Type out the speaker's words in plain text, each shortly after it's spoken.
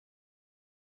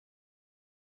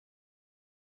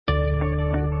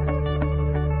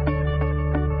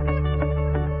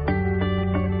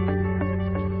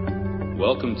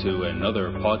Welcome to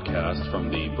another podcast from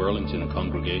the Burlington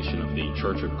Congregation of the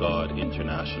Church of God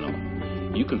International.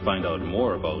 You can find out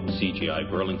more about CGI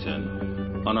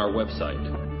Burlington on our website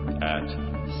at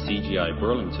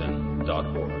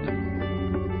cgiburlington.org.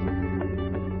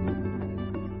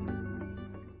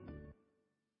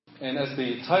 And as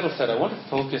the title said, I want to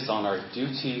focus on our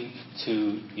duty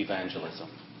to evangelism.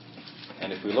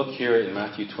 And if we look here in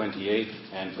Matthew 28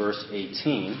 and verse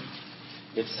 18,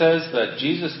 it says that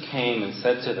Jesus came and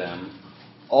said to them,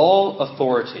 "All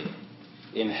authority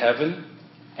in heaven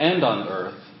and on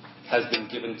earth has been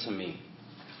given to me.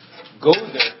 Go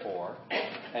therefore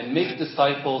and make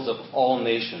disciples of all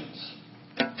nations,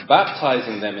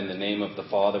 baptizing them in the name of the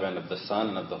Father and of the Son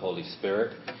and of the Holy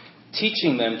Spirit,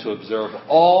 teaching them to observe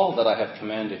all that I have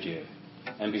commanded you.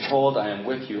 And behold, I am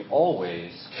with you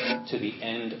always to the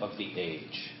end of the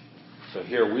age." So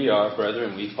here we are,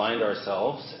 brethren, we find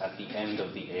ourselves at the end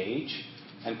of the age,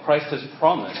 and Christ has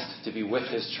promised to be with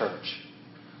his church.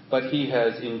 But he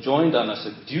has enjoined on us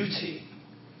a duty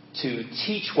to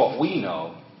teach what we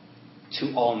know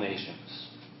to all nations.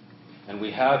 And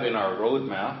we have in our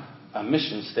roadmap a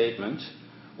mission statement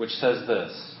which says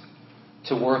this: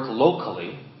 to work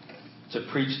locally, to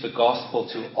preach the gospel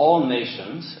to all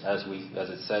nations, as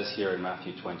it says here in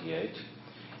Matthew 28,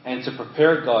 and to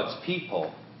prepare God's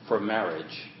people for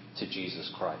marriage to Jesus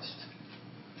Christ.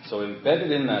 So embedded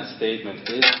in that statement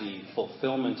is the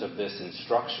fulfillment of this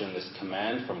instruction, this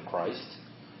command from Christ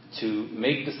to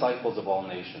make disciples of all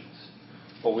nations.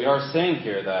 But we are saying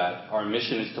here that our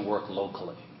mission is to work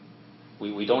locally.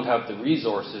 We don't have the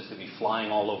resources to be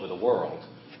flying all over the world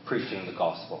preaching the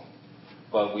gospel.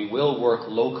 But we will work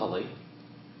locally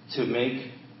to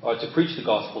preach the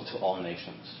gospel to all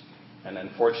nations. And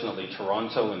unfortunately,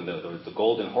 Toronto and the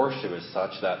Golden Horseshoe is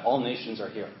such that all nations are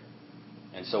here.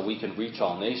 And so we can reach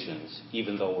all nations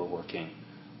even though we're working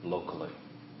locally.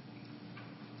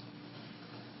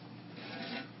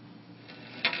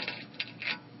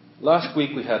 Last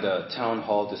week we had a town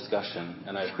hall discussion,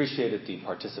 and I appreciated the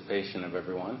participation of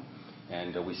everyone.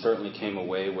 And we certainly came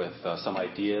away with some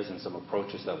ideas and some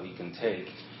approaches that we can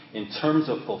take in terms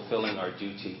of fulfilling our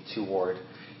duty toward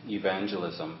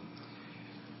evangelism.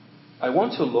 I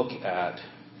want to look at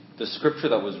the scripture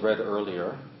that was read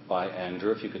earlier by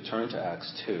Andrew, if you could turn to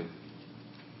Acts 2,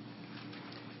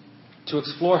 to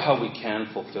explore how we can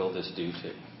fulfill this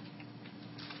duty.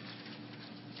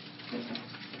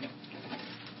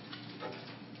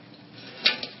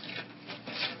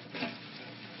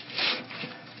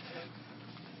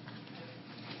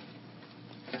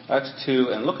 Acts 2,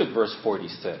 and look at verse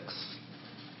 46.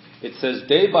 It says,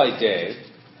 "Day by day,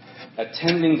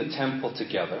 attending the temple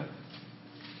together,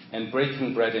 and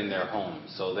breaking bread in their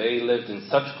homes." So they lived in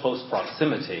such close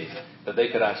proximity that they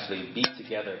could actually be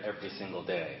together every single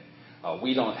day.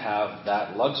 We don't have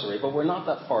that luxury, but we're not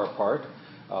that far apart.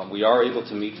 We are able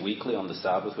to meet weekly on the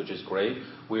Sabbath, which is great.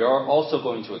 We are also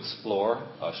going to explore,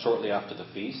 shortly after the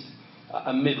feast,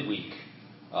 a midweek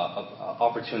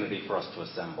opportunity for us to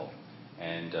assemble.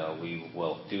 And we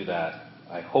will do that,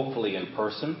 hopefully in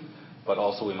person, but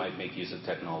also we might make use of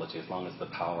technology as long as the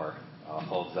power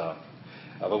holds up.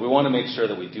 But we want to make sure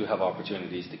that we do have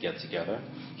opportunities to get together.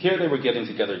 Here they were getting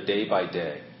together day by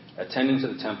day, attending to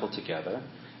the temple together,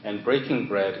 and breaking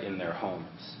bread in their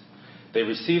homes. They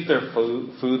received their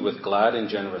food with glad and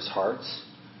generous hearts.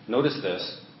 Notice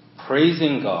this: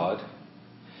 praising God,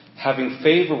 having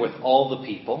favor with all the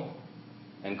people.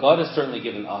 And God has certainly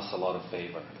given us a lot of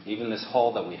favor. Even this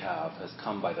hall that we have has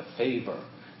come by the favor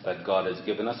that God has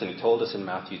given us. And he told us in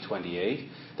Matthew 28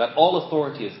 that all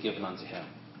authority is given unto him.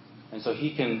 And so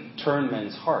he can turn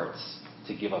men's hearts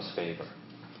to give us favor.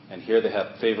 And here they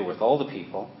have favor with all the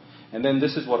people. And then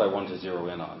this is what I want to zero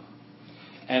in on.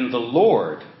 "And the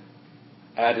Lord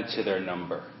added to their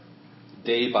number,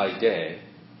 day by day,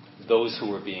 those who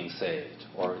were being saved."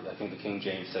 Or I think the King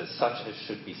James says, "such as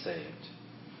should be saved."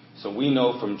 So we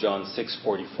know from John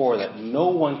 6:44 that no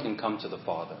one can come to the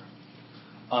Father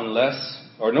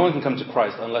no one can come to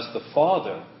Christ unless the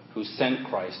Father who sent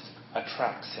Christ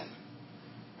attracts him.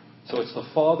 So it's the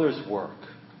Father's work.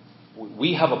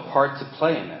 We have a part to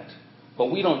play in it,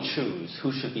 but we don't choose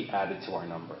who should be added to our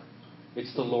number.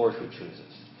 It's the Lord who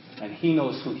chooses, and he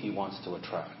knows who he wants to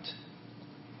attract.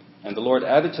 "And the Lord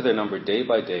added to their number day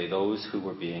by day those who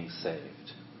were being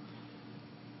saved."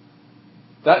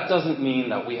 That doesn't mean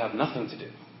that we have nothing to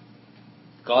do.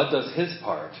 God does his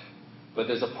part, but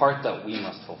there's a part that we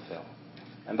must fulfill.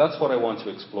 And that's what I want to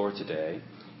explore today.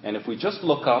 And if we just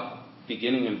look up,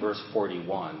 beginning in verse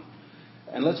 41,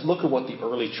 and let's look at what the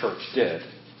early church did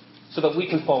so that we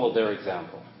can follow their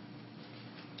example.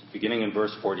 Beginning in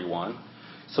verse 41,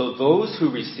 So those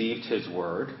who received his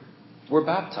word were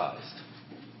baptized.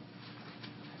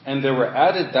 And there were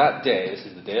added that day, this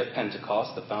is the day of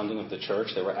Pentecost, the founding of the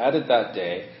church, there were added that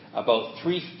day about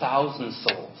 3,000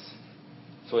 souls.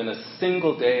 So in a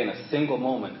single day, in a single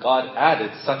moment, God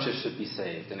added such as should be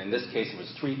saved. And in this case, it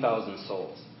was 3,000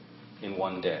 souls in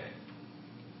one day.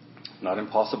 Not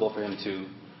impossible for him to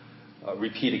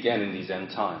repeat again in these end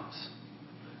times.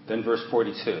 Then verse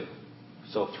 42.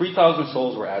 So 3,000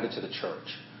 souls were added to the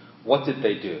church. What did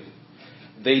they do?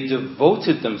 They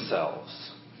devoted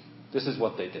themselves. This is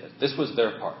what they did. This was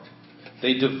their part.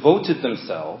 They devoted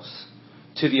themselves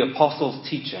to the apostles'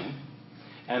 teaching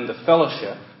and the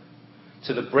fellowship,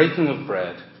 to the breaking of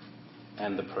bread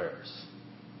and the prayers.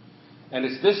 And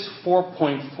it's this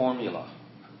 4-point formula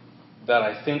that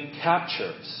I think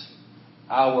captures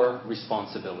our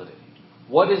responsibility.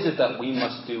 What is it that we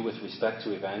must do with respect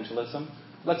to evangelism?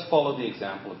 Let's follow the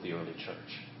example of the early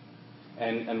church.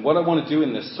 And what I want to do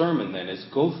in this sermon then is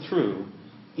go through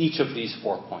each of these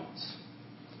 4 points.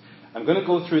 I'm going to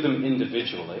go through them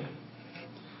individually,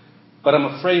 but I'm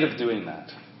afraid of doing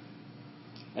that.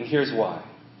 And here's why.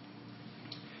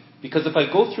 Because if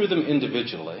I go through them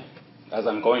individually, as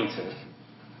I'm going to,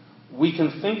 we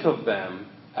can think of them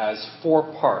as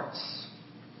 4 parts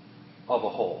of a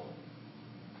whole.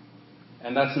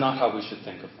 And that's not how we should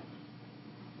think of them.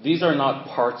 These are not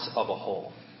parts of a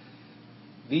whole.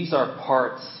 These are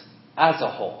parts as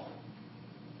a whole.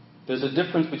 There's a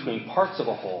difference between parts of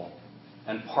a whole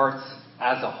and parts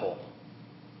as a whole.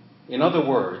 In other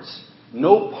words,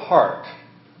 no part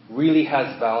really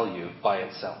has value by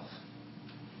itself.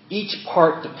 Each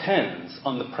part depends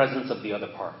on the presence of the other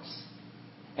parts.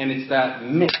 And it's that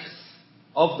mix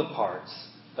of the parts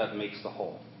that makes the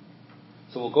whole.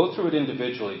 So we'll go through it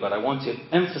individually, but I want to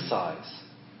emphasize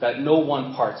that no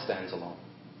one part stands alone.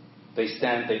 They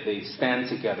stand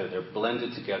together, they're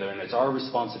blended together, and it's our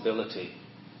responsibility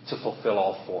to fulfill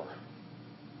all 4.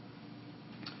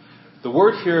 The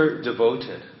word here,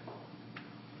 devoted,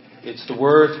 it's the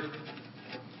word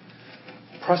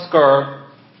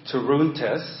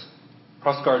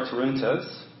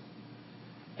proskarteruntes,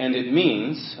 and it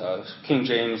means, King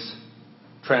James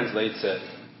translates it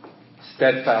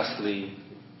steadfastly.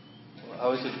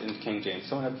 How is it in King James?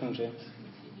 Someone have King James?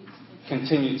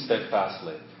 Continued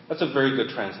steadfastly. That's a very good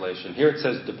translation. Here it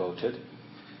says devoted.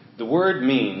 The word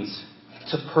means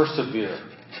to persevere,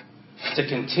 to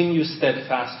continue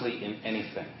steadfastly in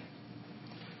anything,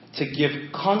 to give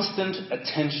constant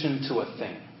attention to a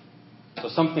thing. So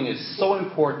something is so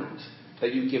important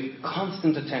that you give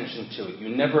constant attention to it. You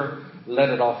never let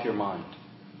it off your mind.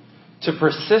 To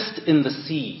persist in the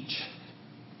siege,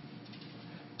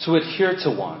 to adhere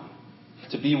to one,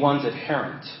 to be one's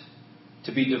adherent,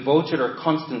 to be devoted or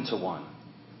constant to one,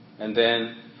 and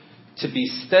then to be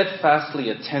steadfastly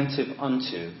attentive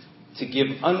unto, to give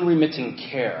unremitting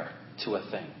care to a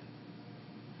thing.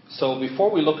 So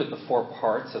before we look at the 4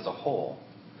 parts as a whole,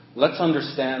 let's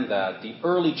understand that the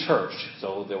early church,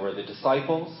 so there were the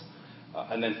disciples,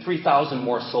 and then 3,000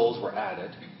 more souls were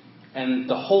added, and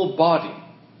the whole body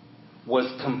was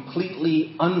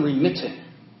completely unremitting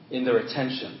in their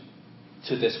attention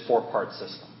to this 4-part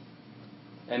system.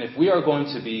 And if we are going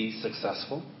to be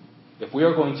successful, if we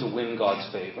are going to win God's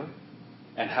favor,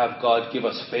 and have God give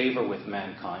us favor with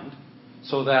mankind,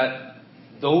 so that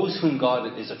those whom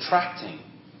God is attracting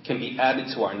can be added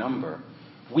to our number,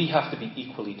 we have to be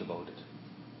equally devoted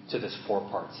to this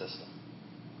 4-part system.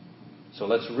 So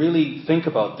let's really think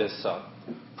about this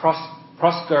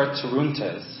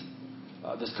proskarteruntes,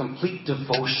 this complete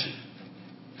devotion,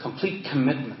 complete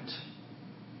commitment,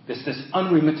 this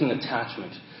unremitting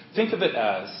attachment. Think of it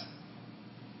as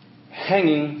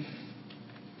hanging.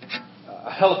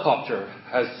 A helicopter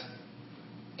has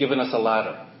given us a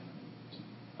ladder,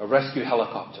 a rescue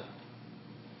helicopter.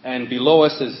 And below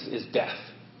us is death.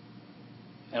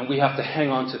 And we have to hang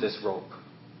on to this rope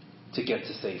to get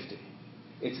to safety.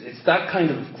 It's that kind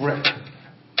of grip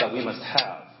that we must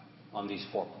have on these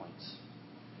 4 points.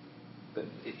 That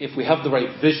if we have the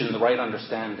right vision, the right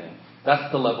understanding,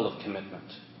 that's the level of commitment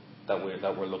that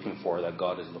we're looking for, that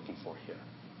God is looking for here.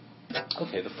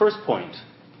 Okay, the first point,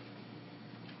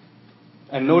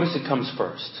 and notice it comes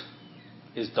first,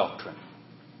 is doctrine.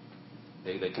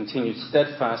 They continued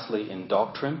steadfastly in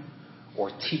doctrine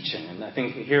or teaching. And I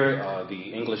think here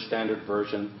the English Standard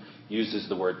Version uses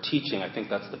the word teaching. I think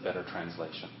that's the better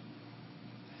translation.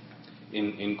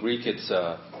 In Greek it's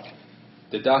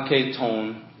didake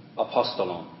ton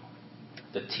apostolon,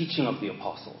 the teaching of the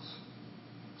apostles.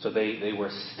 So they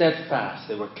were steadfast,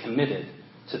 they were committed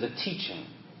to the teaching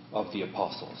of the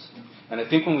apostles. And I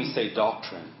think when we say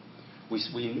doctrine,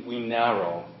 we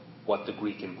narrow what the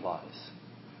Greek implies.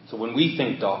 So when we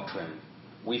think doctrine,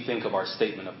 we think of our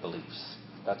statement of beliefs.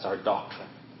 That's our doctrine.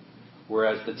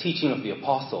 Whereas the teaching of the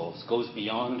apostles goes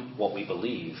beyond what we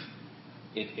believe.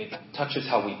 It touches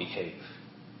how we behave.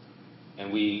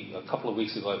 And a couple of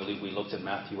weeks ago, I believe, we looked at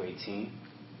Matthew 18.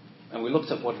 And we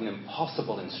looked at what an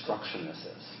impossible instruction this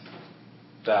is.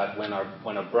 That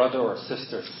when a brother or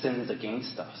sister sins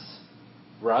against us,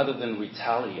 rather than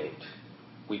retaliate,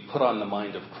 we put on the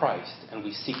mind of Christ and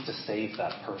we seek to save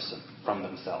that person from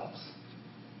themselves.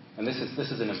 And this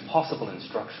is an impossible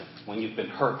instruction when you've been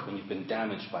hurt, when you've been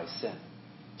damaged by sin,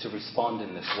 to respond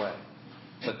in this way.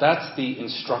 But that's the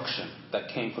instruction that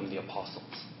came from the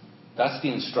apostles. That's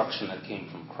the instruction that came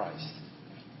from Christ.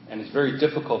 And it's very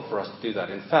difficult for us to do that.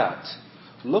 In fact,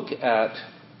 look at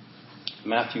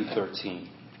Matthew 13.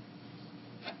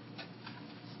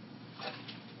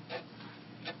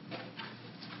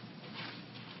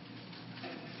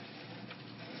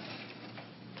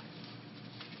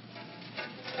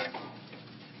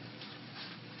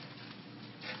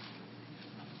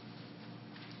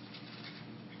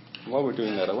 While we're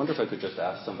doing that, I wonder if I could just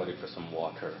ask somebody for some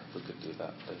water. If we could do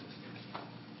that, please.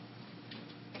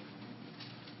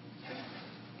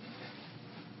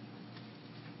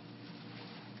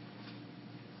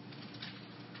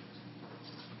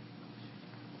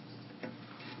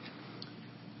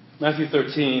 Matthew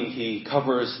 13, he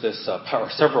covers this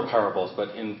several parables, but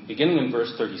beginning in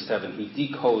verse 37, he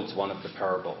decodes one of the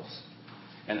parables.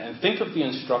 And think of the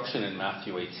instruction in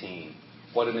Matthew 18,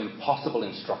 what an impossible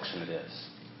instruction it is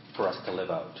for us to live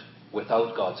out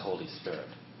without God's Holy Spirit.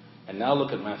 And now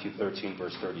look at Matthew 13,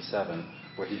 verse 37,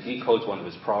 where he decodes one of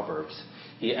his parables.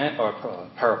 He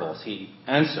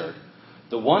answered,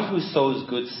 "The one who sows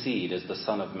good seed is the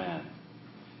Son of Man.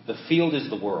 The field is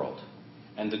the world,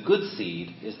 and the good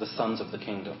seed is the sons of the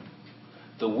kingdom.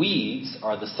 The weeds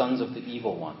are the sons of the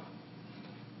evil one,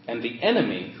 and the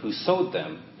enemy who sowed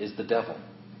them is the devil.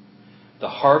 The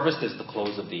harvest is the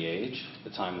close of the age," the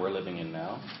time we're living in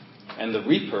now, "and the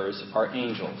reapers are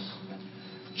angels.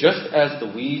 Just as the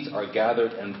weeds are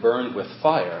gathered and burned with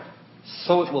fire,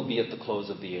 so it will be at the close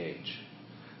of the age.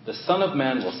 The Son of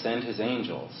Man will send his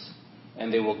angels,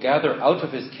 and they will gather out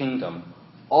of his kingdom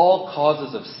all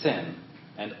causes of sin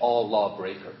and all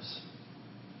lawbreakers."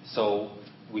 So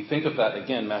we think of that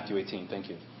again, Matthew 18, thank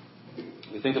you.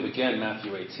 We think of again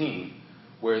Matthew 18,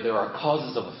 where there are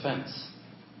causes of offense.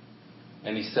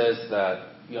 And he says that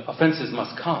offenses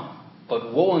must come,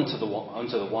 but woe unto the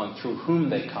one through whom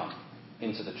they come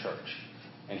into the church.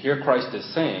 And here Christ is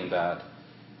saying that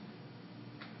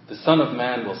the Son of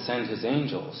Man will send his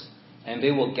angels, and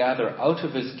they will gather out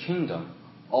of his kingdom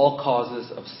all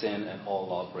causes of sin and all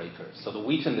lawbreakers. So the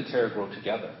wheat and the tare grow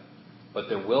together, but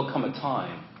there will come a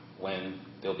time when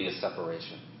there'll be a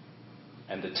separation.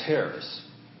 And the tares,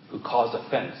 who cause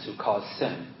offense, who cause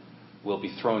sin, will be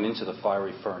thrown into the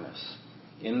fiery furnace.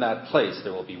 In that place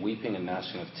there will be weeping and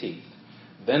gnashing of teeth.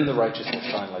 Then the righteous will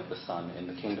shine like the sun in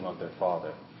the kingdom of their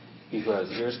Father. He who has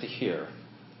ears to hear,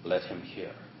 let him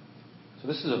hear. So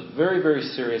this is a very, very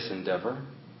serious endeavor.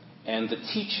 And the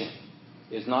teaching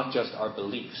is not just our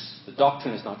beliefs. The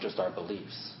doctrine is not just our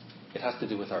beliefs. It has to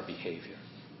do with our behavior.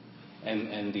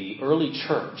 And the early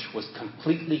church was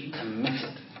completely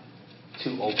committed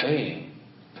to obeying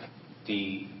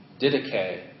the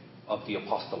didache of the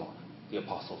apostolon, the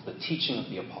apostles, the teaching of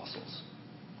the apostles.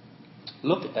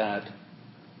 Look at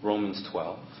Romans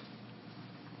 12.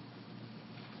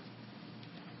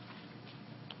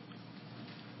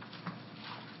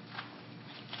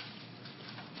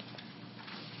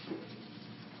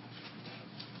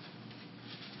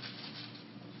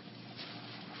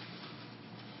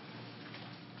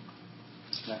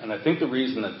 And I think the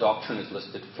reason that doctrine is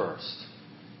listed first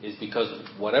is because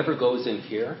whatever goes in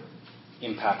here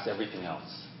impacts everything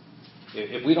else.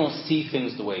 If we don't see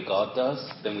things the way God does,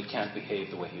 then we can't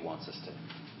behave the way he wants us to.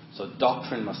 So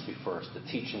doctrine must be first. The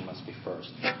teaching must be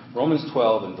first. Romans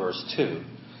 12 and verse 2,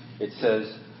 it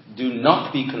says, "Do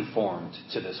not be conformed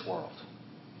to this world."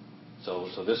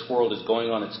 So this world is going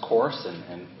on its course,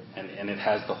 and it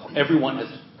has everyone has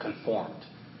conformed.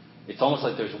 It's almost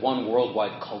like there's one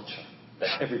worldwide culture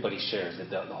that everybody shares.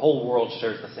 The whole world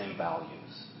shares the same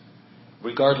values,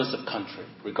 regardless of country,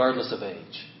 regardless of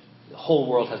age. The whole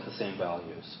world has the same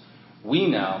values. We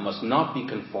now must not be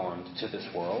conformed to this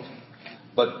world,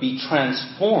 but be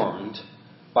transformed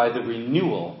by the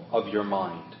renewal of your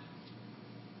mind.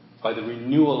 By the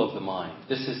renewal of the mind.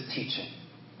 This is teaching.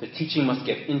 The teaching must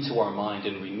get into our mind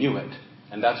and renew it.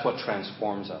 And that's what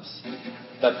transforms us.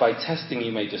 That by testing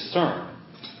you may discern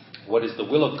what is the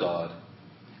will of God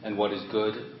and what is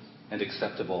good and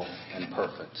acceptable and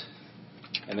perfect.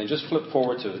 And then just flip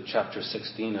forward to chapter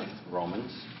 16 of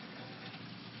Romans.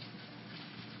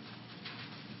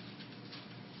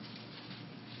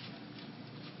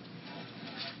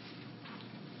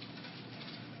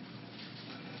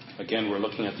 Again, we're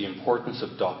looking at the importance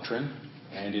of doctrine.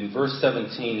 And in verse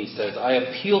 17, he says, I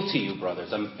appeal to you,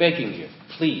 brothers, I'm begging you,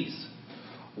 please,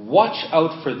 watch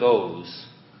out for those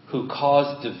who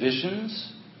cause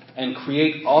divisions and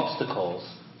create obstacles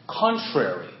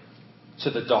contrary to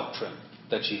the doctrine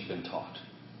that you've been taught.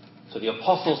 So the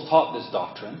apostles taught this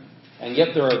doctrine, and yet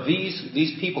there are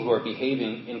these people who are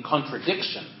behaving in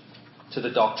contradiction to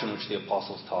the doctrine which the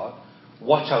apostles taught.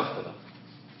 Watch out for them.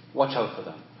 Watch out for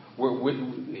them.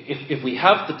 If we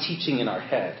have the teaching in our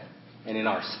head and in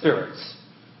our spirits,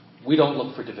 we don't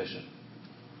look for division.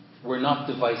 We're not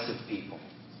divisive people.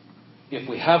 If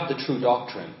we have the true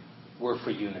doctrine, we're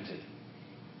for unity.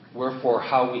 We're for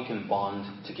how we can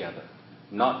bond together,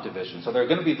 not division. So there are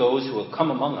going to be those who will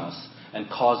come among us and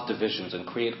cause divisions and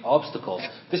create obstacles.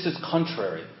 This is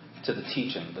contrary to the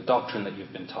teaching, the doctrine that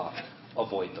you've been taught.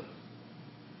 Avoid them.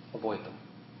 Avoid them.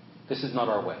 This is not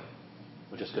our way.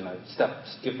 We're just going to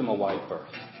give them a wide berth.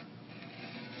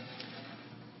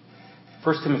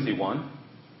 1 Timothy 1.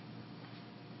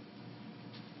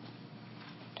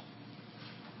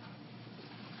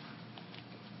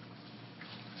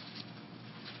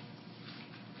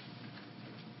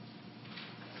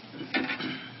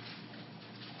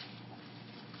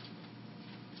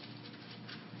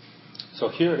 So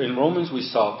here in Romans we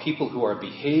saw people who are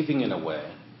behaving in a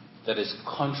way that is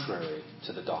contrary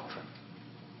to the doctrine.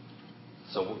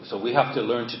 So we have to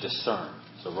learn to discern.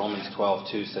 So Romans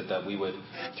 12:2 said that we would,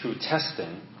 through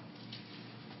testing,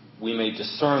 we may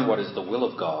discern what is the will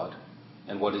of God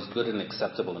and what is good and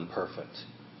acceptable and perfect.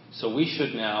 So we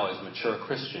should now, as mature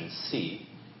Christians, see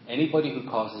anybody who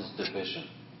causes division,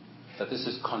 that this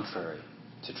is contrary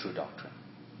to true doctrine.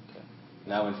 Okay.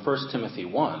 Now in 1 Timothy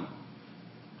 1,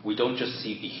 we don't just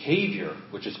see behavior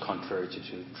which is contrary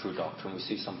to true doctrine, we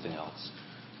see something else.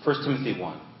 1 Timothy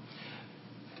 1.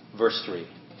 Verse 3,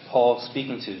 Paul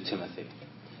speaking to Timothy,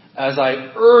 as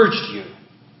I urged you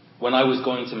when I was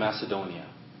going to Macedonia.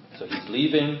 So he's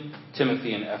leaving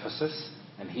Timothy in Ephesus,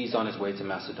 and he's on his way to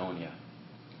Macedonia.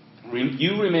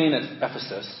 You remain at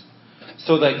Ephesus,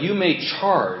 so that you may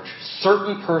charge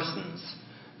certain persons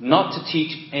not to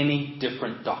teach any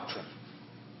different doctrine,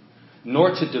 nor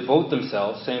to devote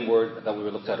themselves, same word that we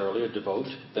looked at earlier, devote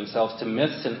themselves to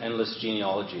myths and endless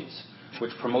genealogies,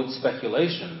 which promote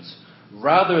speculations,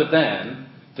 rather than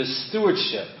the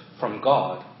stewardship from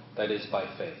God that is by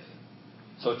faith.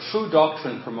 So true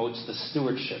doctrine promotes the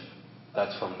stewardship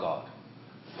that's from God.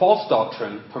 False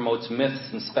doctrine promotes myths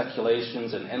and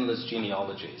speculations and endless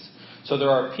genealogies. So there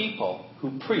are people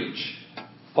who preach,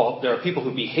 there are people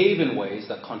who behave in ways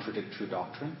that contradict true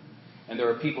doctrine, and there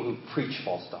are people who preach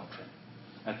false doctrine.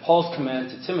 And Paul's command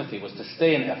to Timothy was to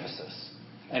stay in Ephesus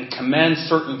and command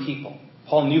certain people.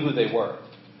 Paul knew who they were,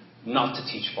 not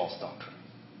to teach false doctrine.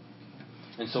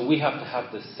 And so we have to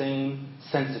have the same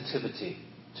sensitivity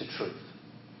to truth.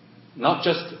 Not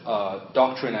just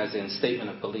doctrine as in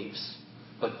statement of beliefs,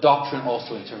 but doctrine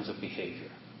also in terms of behavior.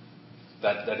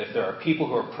 That if there are people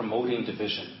who are promoting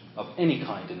division of any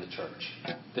kind in the church,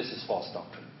 this is false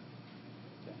doctrine.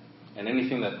 And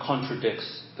anything that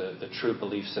contradicts the true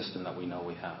belief system that we know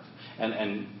we have.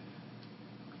 And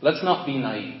let's not be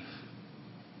naive.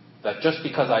 That just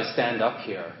because I stand up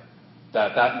here,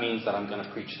 that means that I'm going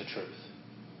to preach the truth.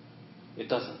 It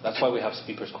doesn't. That's why we have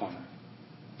Speaker's Corner.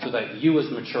 So that you as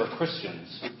mature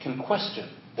Christians can question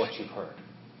what you've heard,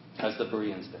 as the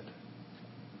Bereans did.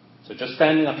 So just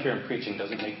standing up here and preaching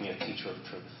doesn't make me a teacher of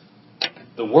truth.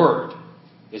 The Word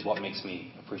is what makes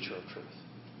me a preacher of truth.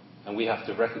 And we have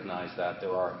to recognize that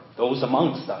there are those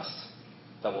amongst us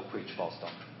that will preach false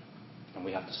doctrine. And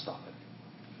we have to stop it.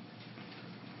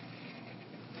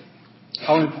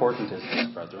 How important is this,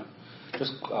 brethren?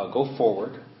 Just go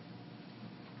forward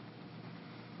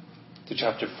to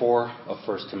chapter 4 of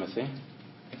 1 Timothy.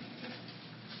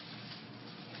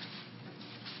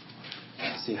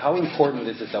 See, how important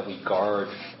is it that we guard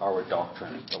our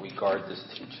doctrine, that we guard this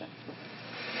teaching?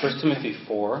 1 Timothy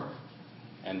 4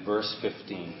 and verse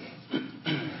 15.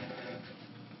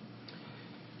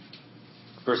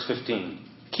 Verse 15.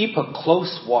 Keep a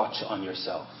close watch on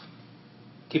yourself.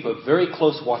 Keep a very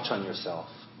close watch on yourself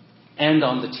and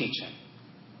on the teaching.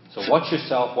 So watch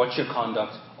yourself, watch your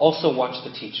conduct, also watch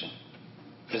the teaching.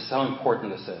 This is how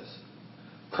important this is.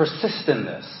 Persist in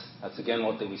this. That's again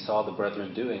what we saw the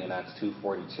brethren doing in Acts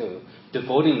 2:42.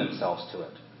 Devoting themselves to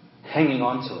it. Hanging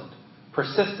on to it.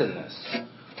 Persist in this.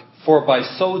 For by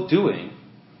so doing,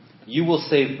 you will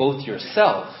save both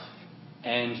yourself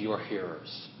and your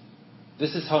hearers.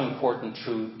 This is how important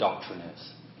true doctrine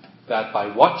is. That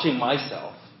by watching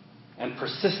myself and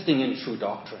persisting in true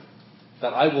doctrine,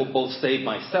 that I will both save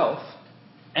myself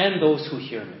and those who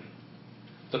hear me.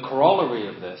 The corollary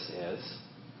of this is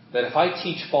that if I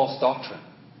teach false doctrine,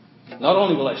 not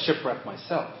only will I shipwreck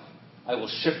myself, I will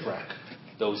shipwreck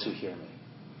those who hear me.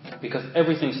 Because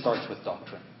everything starts with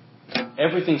doctrine.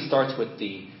 Everything starts with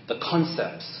the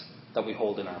concepts that we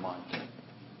hold in our mind.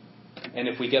 And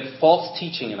if we get false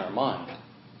teaching in our mind,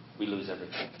 we lose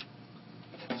everything.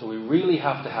 So we really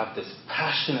have to have this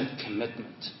passionate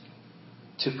commitment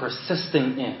to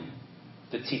persisting in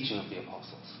the teaching of the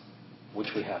apostles, which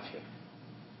we have here.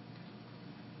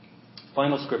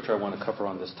 Final scripture I want to cover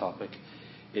on this topic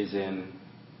is in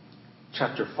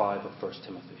chapter 5 of 1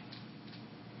 Timothy.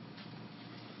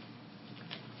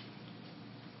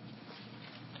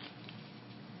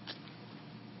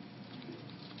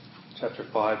 Chapter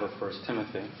 5 of 1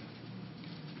 Timothy.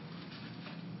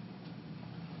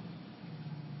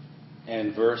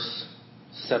 And verse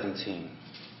 17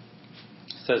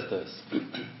 says this.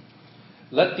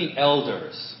 Let the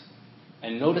elders,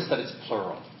 and notice that it's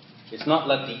plural. It's not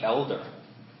let the elder.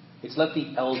 It's let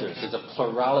the elders. There's a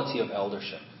plurality of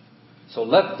eldership. So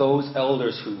let those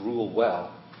elders who rule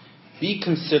well be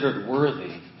considered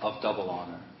worthy of double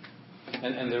honor.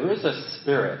 And there is a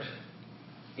spirit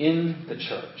in the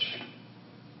church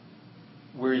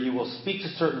where you will speak to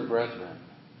certain brethren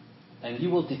and you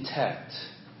will detect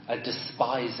a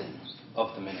despising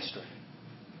of the ministry.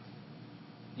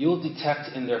 You'll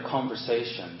detect in their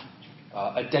conversation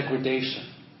a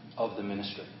degradation of the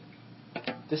ministry.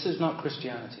 This is not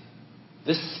Christianity.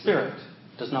 This spirit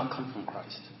does not come from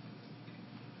Christ.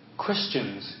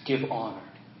 Christians give honor.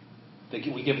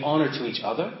 We give honor to each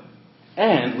other,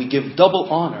 and we give double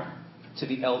honor to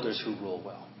the elders who rule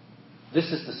well.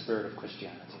 This is the spirit of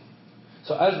Christianity.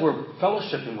 So as we're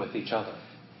fellowshipping with each other,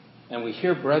 and we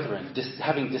hear brethren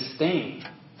having disdain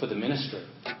for the ministry,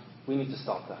 we need to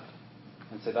stop that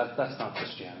and say that's not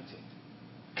Christianity.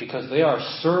 Because they are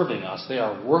serving us, they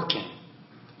are working,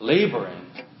 laboring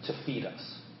to feed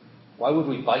us. Why would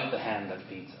we bite the hand that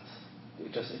feeds us?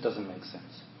 It doesn't make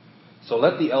sense. So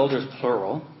let the elders,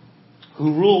 plural,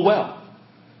 who rule well.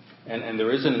 And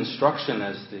there is an instruction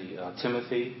as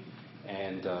Timothy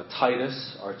and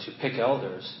Titus are to pick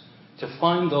elders, to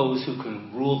find those who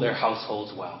can rule their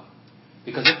households well.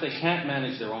 Because if they can't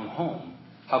manage their own home,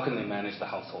 how can they manage the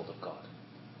household of God?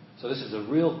 So this is a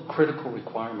real critical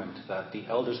requirement that the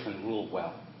elders can rule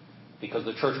well. Because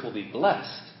the church will be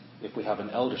blessed if we have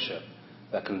an eldership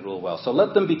that can rule well. So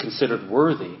let them be considered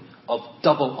worthy of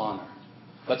double honor.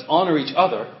 Let's honor each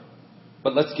other,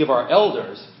 but let's give our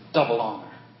elders double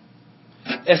honor.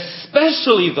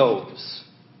 Especially those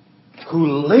who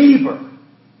labor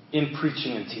in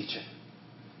preaching and teaching.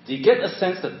 Do you get a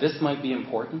sense that this might be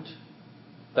important?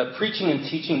 That preaching and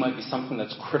teaching might be something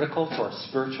that's critical to our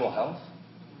spiritual health?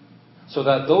 So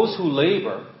that those who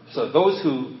labor, so those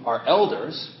who are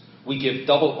elders, we give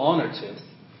double honor to,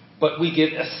 but we give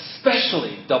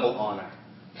especially double honor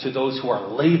to those who are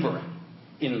laboring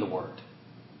in the Word.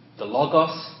 The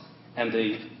Logos and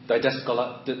the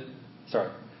Didaskalia,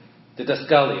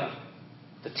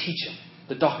 the teaching,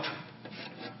 the doctrine.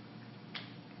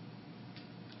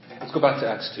 Let's go back to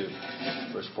Acts 2,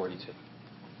 verse 42.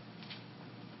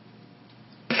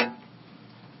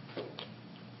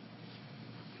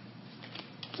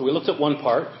 So we looked at one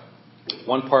part.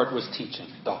 One part was teaching,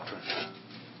 doctrine.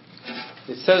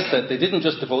 It says that they didn't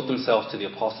just devote themselves to the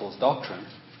apostles' doctrine,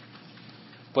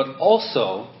 but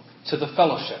also to the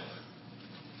fellowship.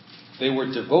 They were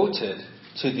devoted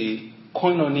to the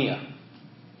koinonia,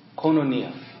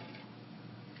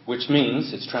 which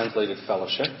means, it's translated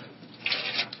fellowship.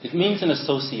 It means an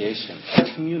association,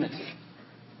 a community.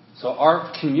 So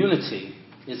our community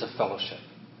is a fellowship.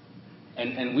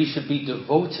 And we should be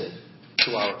devoted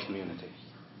to our community.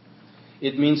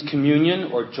 It means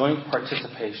communion or joint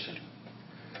participation.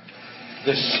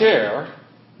 The share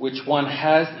which one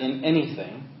has in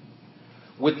anything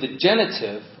with the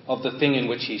genitive of the thing in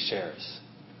which he shares.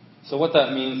 So what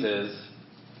that means is,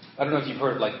 I don't know if you've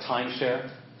heard of like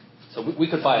timeshare. So we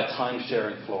could buy a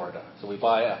timeshare in Florida. So we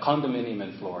buy a condominium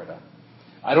in Florida.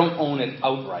 I don't own it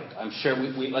outright. I'm sure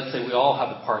let's say we all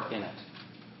have a part in it.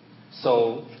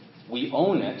 So we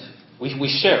own it.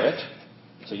 We share it.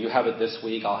 So you have it this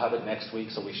week, I'll have it next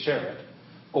week, so we share it.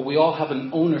 But we all have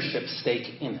an ownership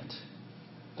stake in it.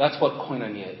 That's what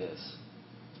koinonia is.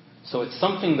 So it's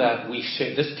something that we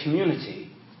share. This community,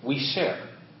 we share.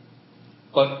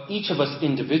 But each of us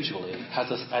individually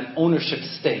has an ownership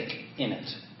stake in it.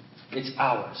 It's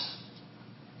ours.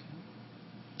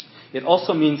 It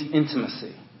also means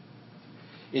intimacy.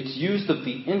 It's used of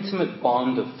the intimate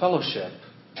bond of fellowship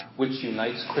which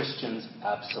unites Christians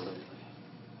absolutely.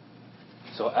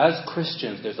 So as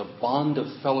Christians, there's a bond of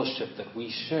fellowship that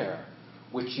we share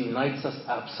which unites us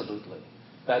absolutely.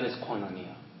 That is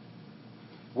koinonia.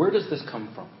 Where does this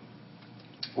come from?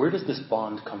 Where does this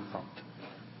bond come from?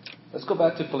 Let's go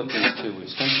back to Philippians 2. We've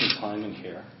spent some time in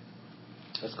here.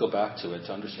 Let's go back to it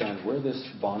to understand where this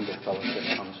bond of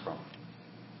fellowship comes from.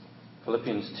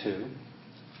 Philippians 2.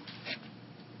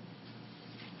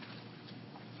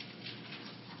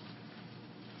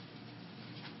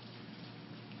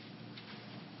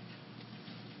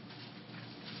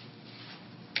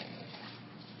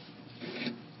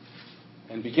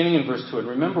 And beginning in verse 2, and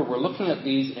remember, we're looking at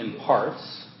these in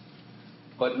parts,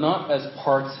 but not as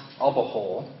parts of a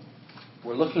whole.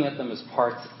 We're looking at them as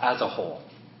parts as a whole.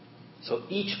 So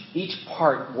each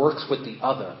part works with the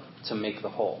other to make the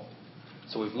whole.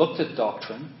 So we've looked at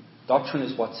doctrine. Doctrine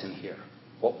is what's in here,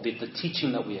 the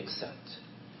teaching that we accept.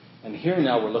 And here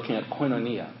now we're looking at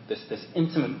koinonia, this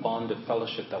intimate bond of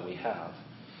fellowship that we have.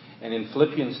 And in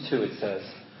Philippians 2 it says,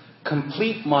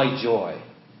 complete my joy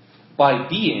by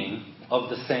being of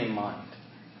the same mind.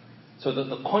 So that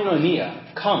the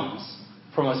koinonia comes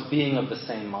from us being of the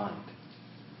same mind.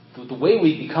 The way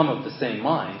we become of the same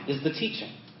mind is the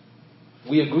teaching.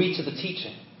 We agree to the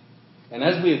teaching. And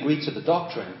as we agree to the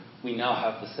doctrine, we now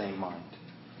have the same mind.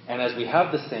 And as we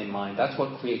have the same mind, that's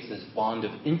what creates this bond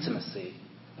of intimacy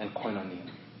and koinonia.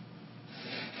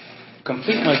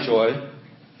 Complete my joy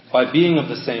by being of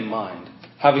the same mind,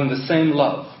 having the same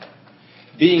love,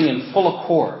 being in full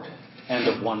accord and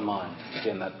of one mind.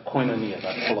 Again, that koinonia,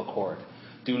 that full accord.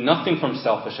 Do nothing from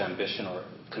selfish ambition or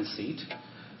conceit,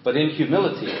 but in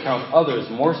humility count others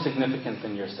more significant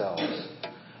than yourselves.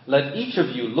 Let each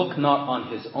of you look not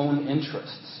on his own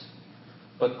interests,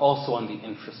 but also on the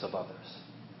interests of others.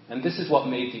 And this is what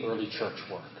made the early church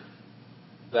work.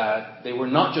 That they were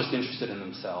not just interested in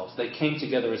themselves, they came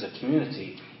together as a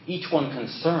community, each one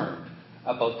concerned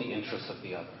about the interests of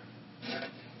the other.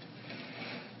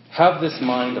 Have this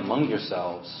mind among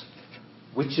yourselves,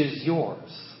 which is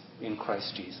yours in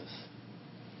Christ Jesus.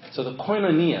 So the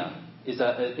koinonia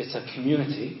it's a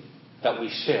community that we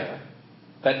share,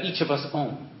 that each of us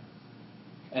own.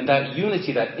 And that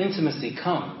unity, that intimacy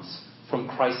comes from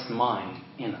Christ's mind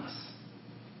in us.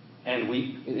 And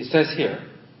it says here,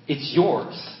 it's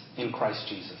yours in Christ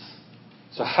Jesus.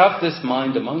 So have this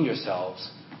mind among yourselves,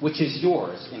 which is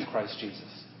yours in Christ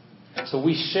Jesus. So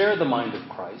we share the mind of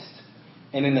Christ,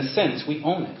 and in a sense, we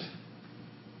own it.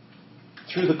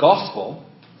 Through the gospel,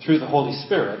 through the Holy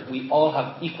Spirit, we all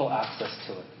have equal access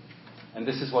to it. And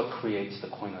this is what creates the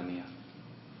koinonia.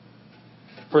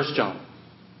 1 John.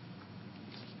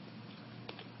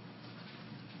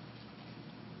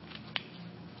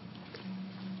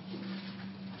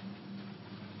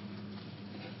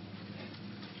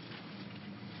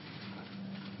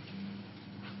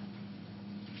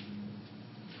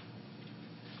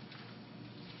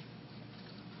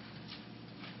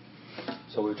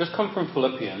 So we've just come from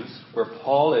Philippians, where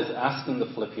Paul is asking the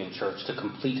Philippian church to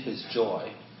complete his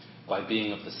joy by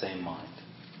being of the same mind.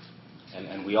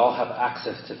 And we all have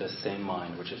access to this same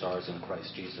mind, which is ours in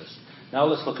Christ Jesus. Now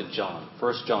let's look at John.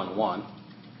 1 John 1,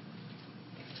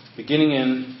 beginning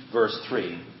in verse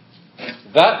 3.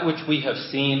 That which we have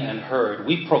seen and heard,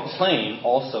 we proclaim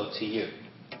also to you.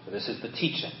 So this is the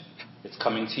teaching. It's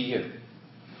coming to you.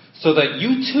 So that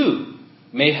you too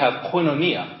may have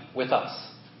koinonia with us.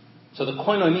 So the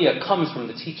koinonia comes from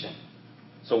the teaching.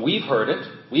 So we've heard it.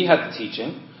 We had the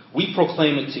teaching. We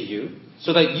proclaim it to you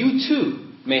so that you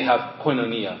too may have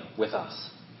koinonia with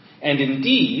us. And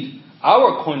indeed,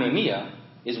 our koinonia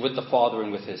is with the Father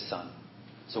and with His Son.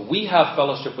 So we have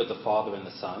fellowship with the Father and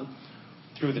the Son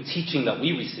through the teaching that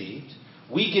we received.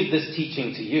 We give this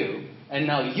teaching to you, and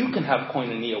now you can have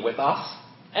koinonia with us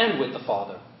and with the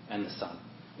Father and the Son.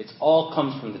 It all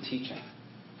comes from the teaching.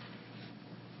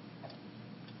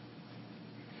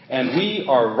 And we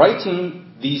are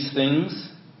writing these things,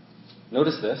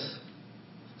 notice this,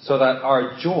 so that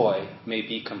our joy may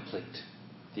be complete.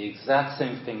 The exact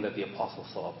same thing that the Apostle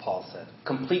Paul said.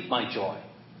 Complete my joy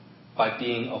by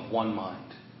being of one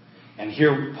mind. And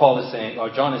here Paul is saying, or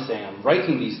John is saying, I'm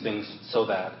writing these things so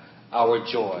that our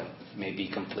joy may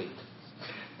be complete.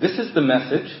 This is the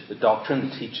message, the doctrine,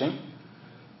 the teaching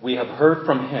we have heard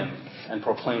from him and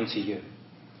proclaimed to you.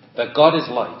 That God is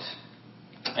light,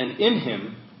 and in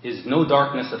him is no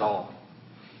darkness at all.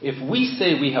 If we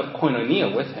say we have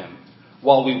koinonia with him,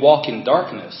 while we walk in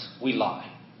darkness, we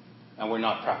lie, and we're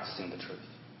not practicing the truth.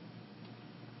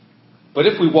 But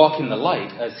if we walk in the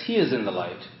light, as he is in the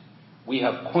light, we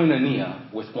have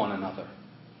koinonia with one another.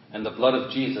 And the blood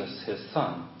of Jesus, his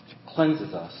Son,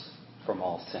 cleanses us from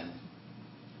all sin.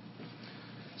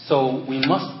 So we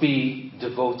must be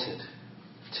devoted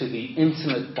to the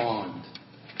intimate bond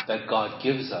that God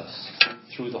gives us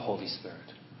through the Holy Spirit.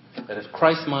 That if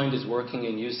Christ's mind is working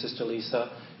in you, Sister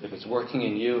Lisa, if it's working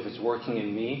in you, if it's working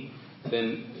in me,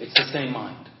 then it's the same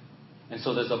mind. And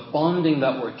so there's a bonding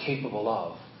that we're capable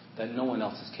of that no one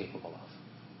else is capable of.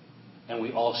 And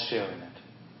we all share in it.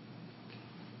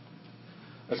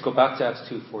 Let's go back to Acts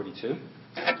 2:42.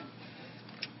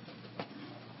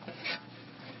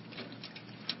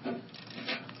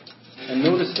 And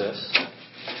notice this.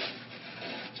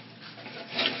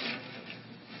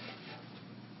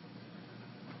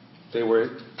 They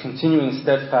were continuing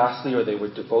steadfastly, or they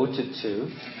were devoted to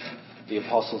the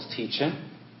apostles' teaching,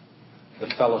 the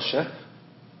fellowship,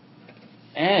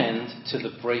 and to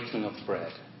the breaking of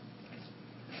bread.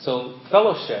 So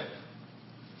fellowship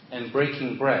and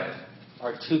breaking bread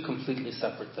are two completely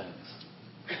separate things.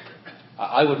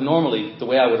 I would normally, the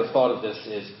way I would have thought of this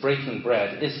is breaking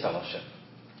bread is fellowship,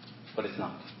 but it's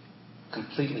not.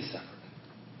 Completely separate.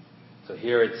 So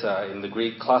here it's in the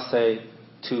Greek, klasse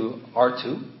to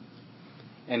artu,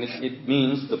 and it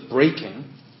means the breaking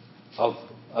of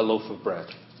a loaf of bread.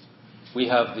 We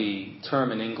have the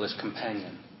term in English,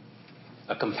 companion.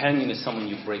 A companion is someone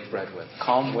you break bread with.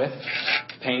 Calm with,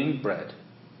 pain, bread.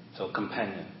 So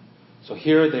companion. So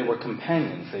here they were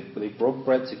companions. They broke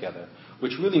bread together,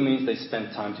 which really means they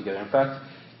spent time together. In fact,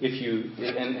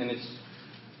 it's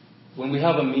when we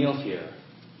have a meal here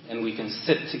and we can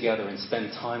sit together and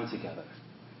spend time together,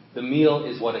 the meal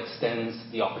is what extends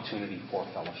the opportunity for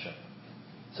fellowship.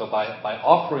 So by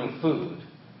offering food,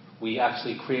 we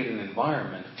actually create an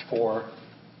environment for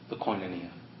the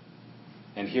koinonia.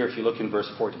 And here, if you look in verse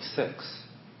 46,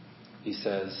 he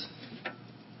says,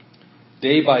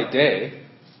 day by day,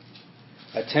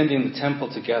 attending the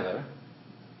temple together,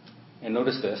 and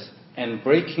notice this, and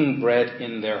breaking bread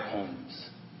in their homes.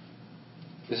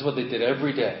 This is what they did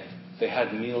every day. They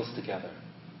had meals together.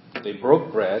 They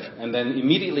broke bread, and then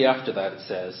immediately after that it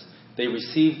says, they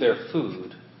received their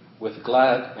food with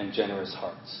glad and generous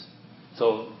hearts.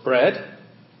 So bread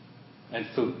and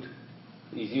food.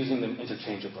 He's using them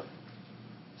interchangeably.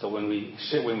 So when we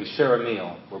share a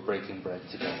meal, we're breaking bread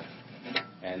together.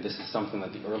 And this is something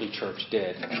that the early church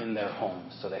did in their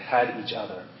homes. So they had each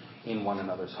other in one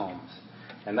another's homes.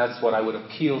 And that's what I would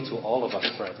appeal to all of us,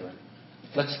 brethren.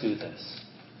 Let's do this.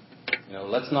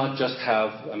 Let's not just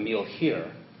have a meal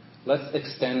here. Let's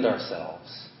extend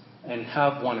ourselves and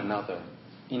have one another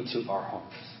into our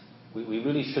homes. We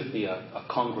really should be a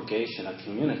congregation, a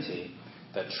community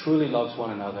that truly loves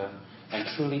one another and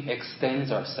truly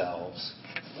extends ourselves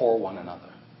for one another.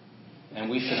 And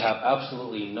we should have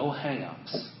absolutely no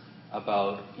hang-ups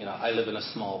about, I live in a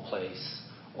small place,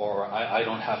 or I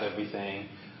don't have everything,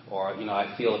 or,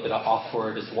 I feel a bit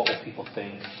awkward as what will people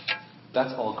think.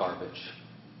 That's all garbage.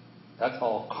 That's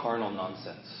all carnal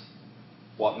nonsense.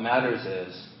 What matters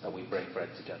is that we break bread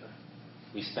together.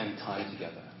 We spend time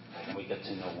together, and we get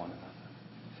to know one another.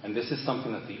 And this is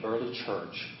something that the early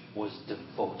church was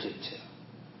devoted to.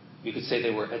 You could say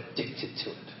they were addicted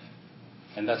to it.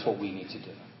 And that's what we need to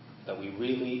do. That we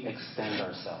really extend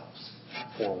ourselves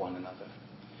for one another.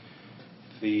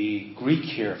 The Greek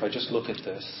here, if I just look at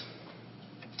this,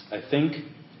 I think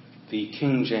the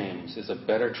King James is a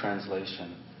better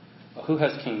translation. Who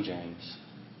has King James?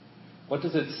 What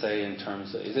does it say in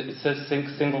terms of... It says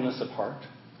singleness of heart.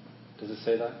 Does it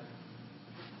say that?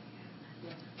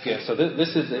 Yeah, so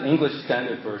this is the English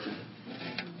Standard Version.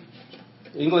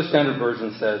 The English Standard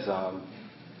Version says,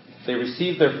 they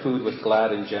received their food with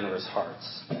glad and generous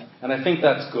hearts. And I think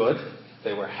that's good.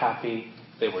 They were happy.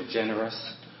 They were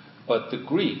generous. But the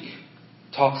Greek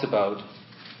talks about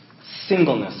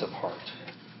singleness of heart.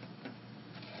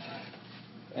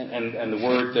 And the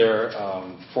word there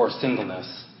for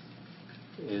singleness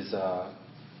is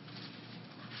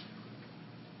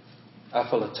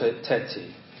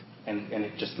aphilateti, and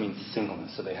it just means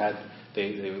singleness. So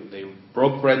they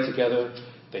broke bread together,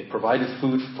 they provided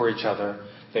food for each other,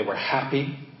 they were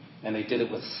happy, and they did it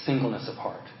with singleness of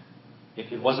heart.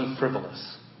 It wasn't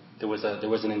frivolous. There was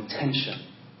an intention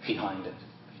behind it,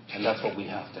 and that's what we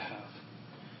have to have.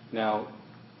 Now,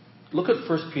 look at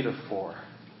 1 Peter 4.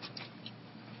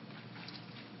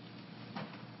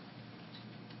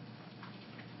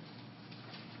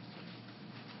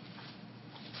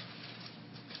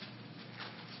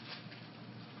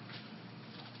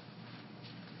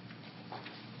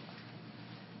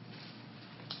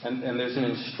 And there's an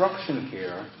instruction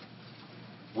here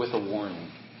with a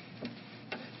warning.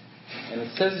 And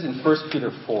it says in 1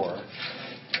 Peter 4,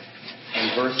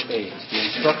 in verse 8, the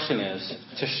instruction is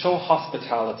to show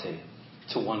hospitality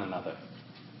to one another.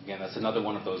 Again, that's another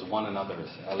one of those one another's,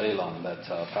 alelon, that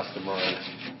Pastor Murray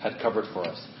had covered for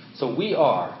us. So we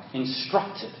are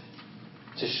instructed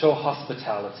to show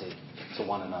hospitality to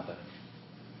one another.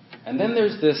 And then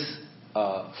there's this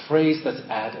phrase that's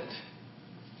added,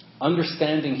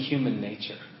 understanding human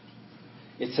nature.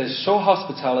 It says, show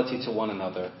hospitality to one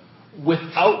another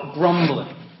without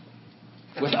grumbling.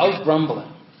 Without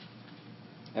grumbling.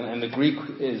 And the Greek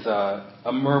is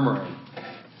a murmuring.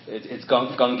 It's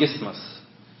gongismos.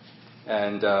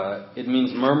 And it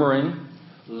means murmuring,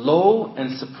 low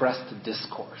and suppressed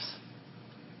discourse.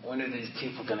 When are these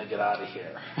people going to get out of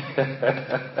here?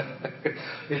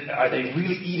 Are they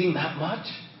really eating that much?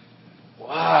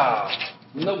 Wow.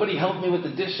 Nobody helped me with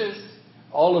the dishes?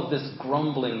 All of this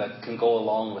grumbling that can go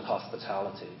along with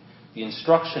hospitality. The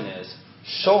instruction is,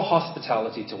 show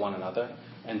hospitality to one another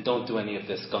and don't do any of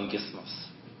this gongismos.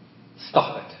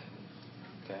 Stop it.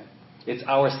 Okay? It's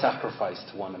our sacrifice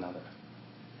to one another.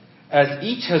 As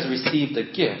each has received a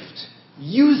gift,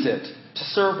 use it to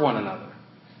serve one another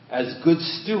as good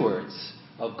stewards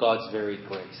of God's varied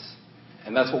grace.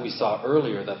 And that's what we saw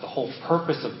earlier, that the whole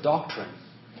purpose of doctrine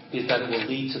is that it will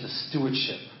lead to the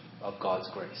stewardship of God's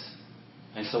grace.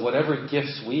 And so whatever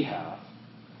gifts we have,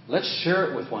 let's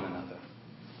share it with one another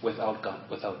without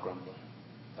grumbling.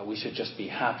 That we should just be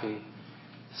happy.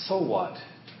 So what?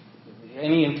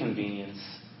 Any inconvenience.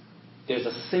 There's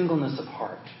a singleness of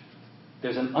heart.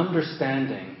 There's an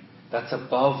understanding that's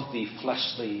above the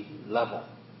fleshly level.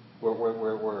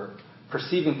 We're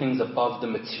perceiving things above the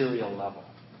material level.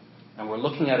 And we're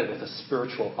looking at it with a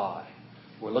spiritual eye.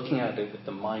 We're looking at it with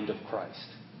the mind of Christ.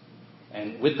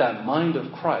 And with that mind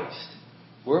of Christ,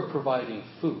 we're providing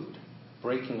food,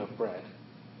 breaking of bread,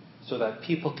 so that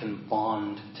people can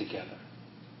bond together.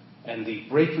 And the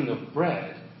breaking of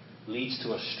bread leads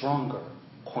to a stronger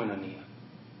koinonia.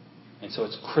 And so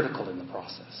it's critical in the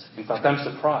process. In fact, I'm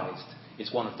surprised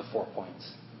it's one of the 4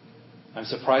 points. I'm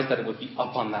surprised that it would be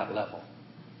up on that level,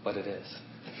 but it is.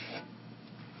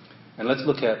 And let's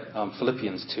look at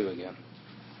Philippians 2 again.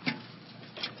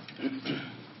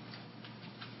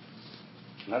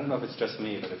 And I don't know if it's just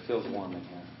me, but it feels warm in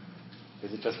here.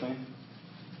 Is it just me?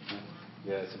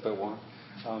 Yeah, it's a bit warm.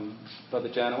 Brother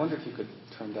Jan, I wonder if you could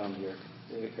turn down the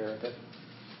air a bit.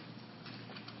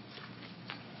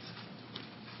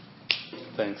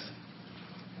 Thanks.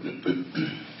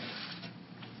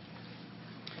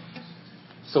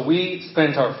 So we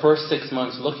spent our first 6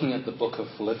 months looking at the book of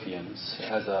Philippians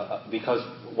because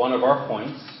one of our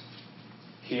points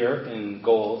here in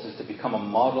goals is to become a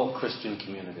model Christian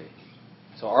community.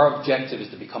 So our objective is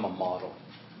to become a model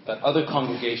that other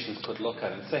congregations could look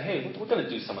at and say, hey, we're going to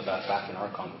do some of that back in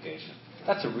our congregation.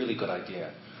 That's a really good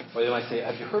idea. Or they might say,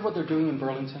 have you heard what they're doing in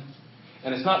Burlington?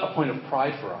 And it's not a point of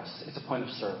pride for us, it's a point of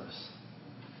service.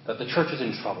 That the church is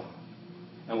in trouble.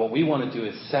 And what we want to do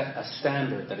is set a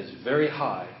standard that is very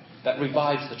high, that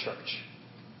revives the church.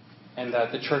 And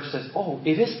that the church says, oh,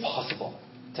 it is possible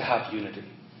to have unity.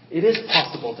 It is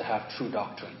possible to have true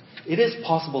doctrine. It is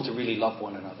possible to really love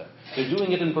one another. They're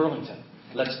doing it in Burlington.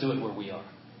 Let's do it where we are.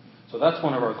 So that's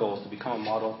one of our goals, to become a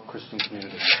model Christian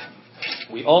community.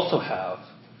 We also have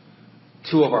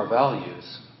 2 of our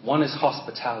values. One is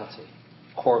hospitality,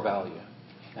 core value.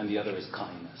 And the other is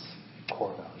kindness,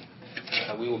 core value.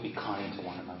 That we will be kind to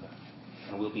one another.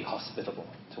 And we'll be hospitable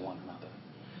to one another.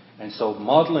 And so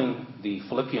modeling the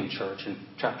Philippian church in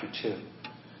chapter 2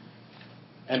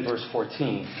 and verse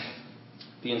 14,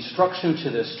 the instruction to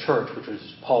this church, which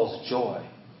was Paul's joy,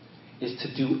 is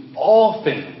to do all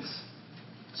things.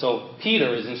 So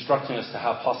Peter is instructing us to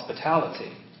have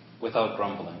hospitality without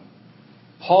grumbling.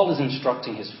 Paul is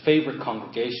instructing his favorite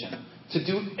congregation to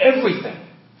do everything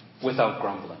without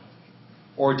grumbling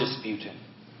or disputing.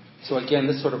 So again,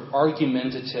 this sort of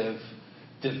argumentative,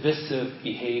 divisive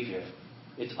behavior,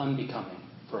 it's unbecoming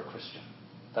for a Christian.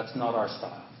 That's not our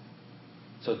style.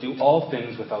 So do all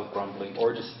things without grumbling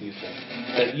or disputing,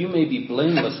 that you may be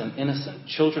blameless and innocent,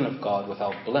 children of God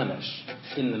without blemish,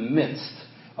 in the midst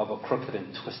of a crooked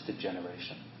and twisted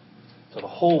generation. So the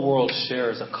whole world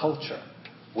shares a culture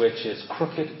which is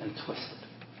crooked and twisted.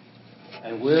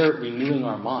 And we're renewing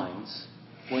our minds.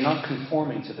 We're not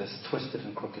conforming to this twisted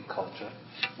and crooked culture.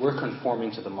 We're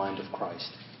conforming to the mind of Christ.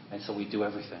 And so we do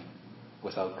everything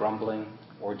without grumbling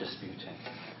or disputing.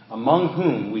 Among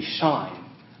whom we shine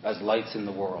as lights in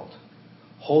the world,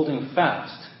 holding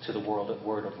fast to the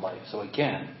word of life. So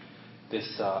again,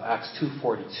 this Acts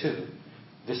 2:42,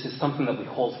 this is something that we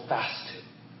hold fast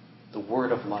to, the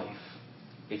word of life.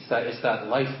 It's that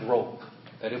life rope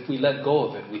that if we let go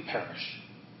of it, we perish.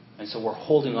 And so we're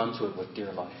holding on to it with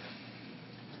dear life.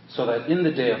 so that in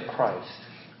the day of Christ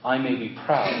I may be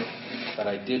proud that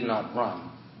I did not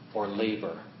run or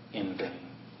labor in vain.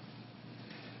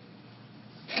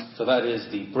 So that is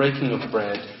the breaking of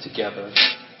bread together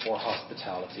or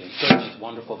hospitality. And certainly it's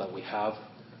wonderful that we have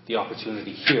the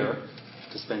opportunity here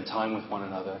to spend time with one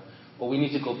another, but we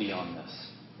need to go beyond this.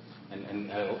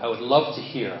 And I would love to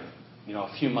hear,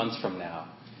 a few months from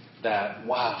now, that,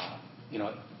 wow,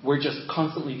 we're just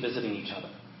constantly visiting each other.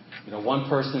 One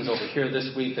person's over here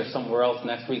this week, they're somewhere else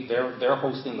next week, they're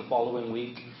hosting the following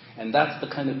week, and that's the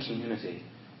kind of community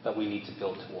that we need to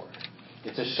build toward.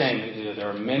 It's a shame. There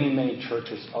are many, many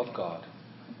churches of God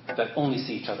that only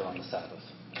see each other on the Sabbath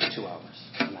for 2 hours,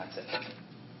 and that's it.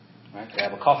 Right? They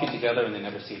have a coffee together and they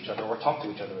never see each other or talk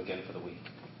to each other again for the week.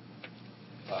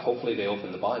 Hopefully they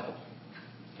open the Bible.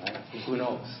 Right? Who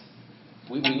knows?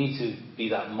 We need to be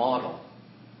that model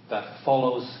that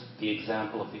follows the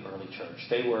example of the early church.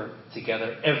 They were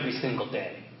together every single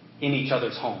day in each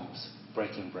other's homes,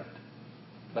 breaking bread.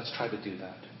 Let's try to do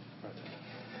that.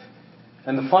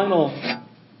 And the final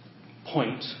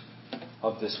point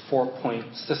of this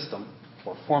 4-point system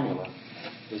or formula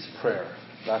is prayer.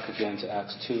 Back again to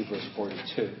Acts 2, verse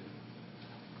 42.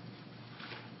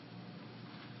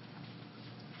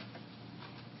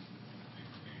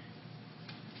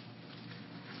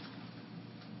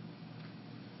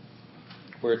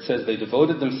 Where it says they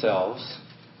devoted themselves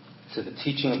to the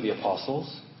teaching of the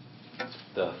apostles,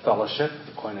 the fellowship,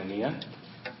 the koinonia,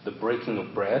 the breaking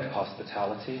of bread,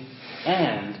 hospitality,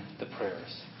 and the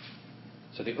prayers.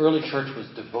 So the early church was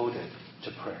devoted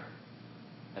to prayer.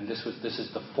 And this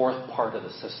is the fourth part of the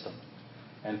system.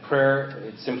 And prayer,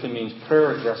 it simply means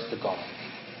prayer addressed to God.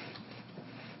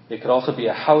 It could also be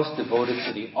a house devoted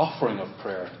to the offering of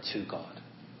prayer to God.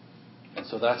 And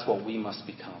so that's what we must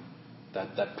become.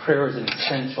 That prayer is an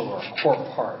essential or a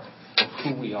core part of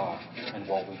who we are and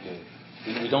what we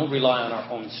do. We don't rely on our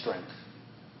own strength.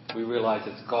 We realize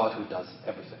it's God who does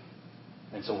everything.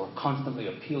 And so we're constantly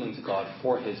appealing to God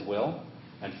for His will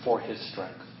and for His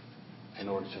strength in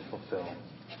order to fulfill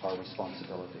our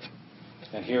responsibility.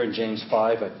 And here in James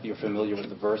 5, you're familiar with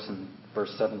the verse in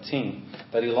verse 17,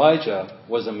 that Elijah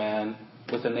was a man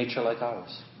with a nature like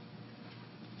ours.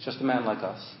 Just a man like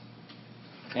us.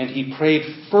 And he prayed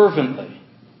fervently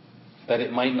that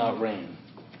it might not rain.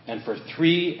 And for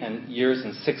 3 years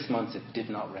and 6 months it did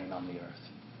not rain on the earth.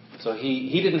 So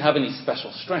he didn't have any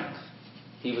special strength.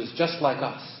 He was just like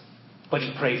us. But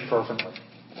he prayed fervently.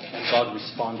 And God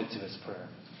responded to his prayer.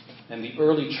 And the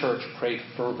early church prayed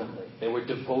fervently. They were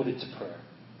devoted to prayer.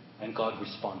 And God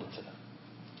responded to them.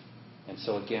 And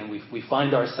so again, we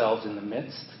find ourselves in the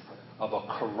midst of a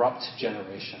corrupt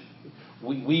generation.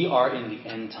 We are in the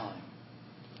end time.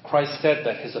 Christ said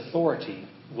that his authority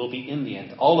will be in the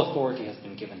end. All authority has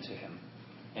been given to him.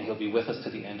 And he'll be with us to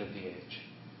the end of the age.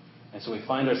 And so we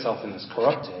find ourselves in this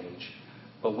corrupt age,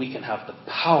 but we can have the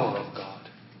power of God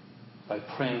by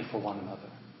praying for one another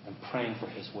and praying for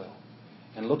his will.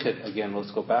 And look at, again,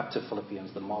 let's go back to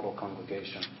Philippians, the model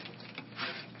congregation.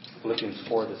 Philippians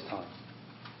 4 this time.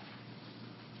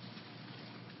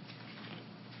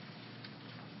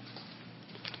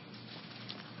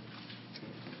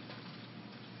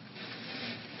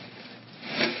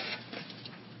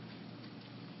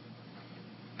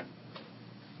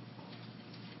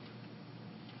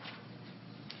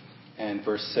 And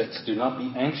verse 6, do not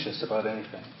be anxious about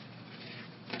anything.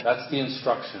 That's the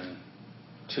instruction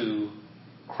to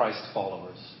Christ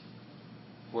followers.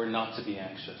 We're not to be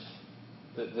anxious.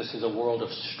 This is a world of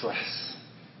stress.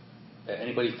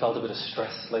 Anybody felt a bit of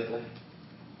stress lately?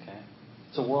 Okay.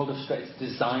 It's a world of stress. It's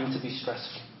designed to be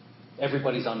stressful.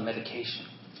 Everybody's on medication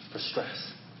for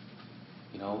stress.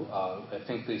 I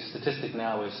think the statistic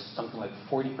now is something like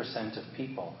 40% of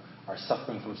people are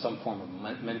suffering from some form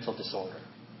of mental disorder.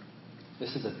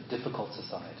 This is a difficult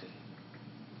society.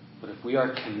 But if we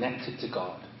are connected to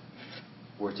God,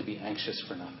 we're to be anxious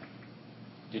for nothing.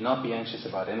 Do not be anxious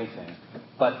about anything,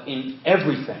 but in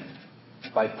everything,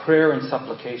 by prayer and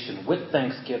supplication, with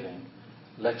thanksgiving,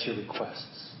 let your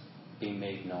requests be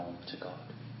made known to God.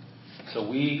 So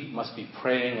we must be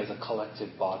praying as a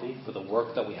collective body for the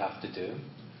work that we have to do.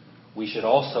 We should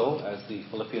also, as the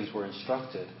Philippians were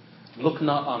instructed, look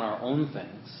not on our own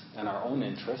things and our own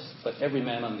interests, but every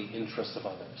man on the interests of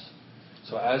others.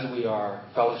 So as we are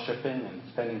fellowshipping and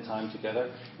spending time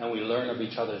together, and we learn of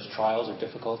each other's trials or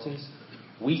difficulties,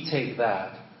 we take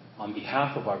that on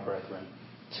behalf of our brethren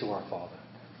to our Father.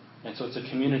 And so it's a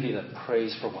community that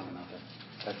prays for one another,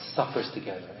 that suffers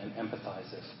together and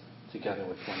empathizes together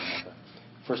with one another.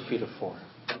 1 Peter 4.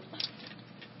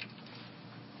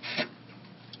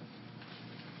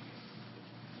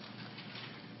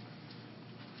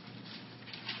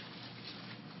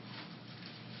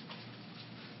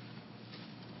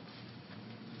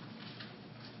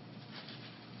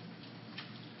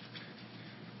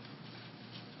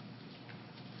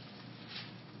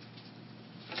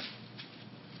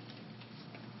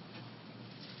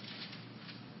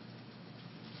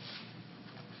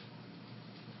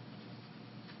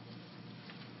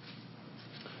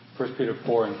 1 Peter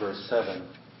 4 and verse 7.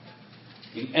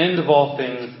 The end of all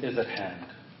things is at hand.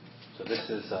 So this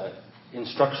is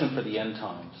instruction for the end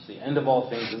times. The end of all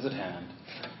things is at hand.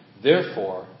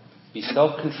 Therefore, be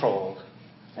self-controlled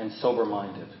and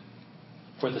sober-minded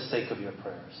for the sake of your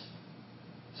prayers.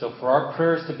 So for our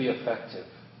prayers to be effective,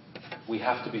 we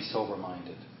have to be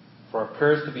sober-minded. For our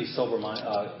prayers to be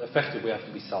effective, we have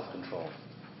to be self-controlled.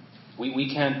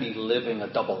 We can't be living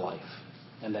a double life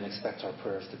and then expect our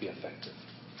prayers to be effective.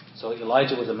 So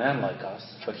Elijah was a man like us,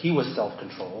 but he was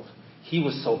self-controlled, he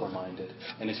was sober-minded,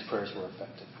 and his prayers were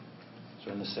effective.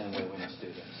 So in the same way, we must do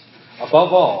this.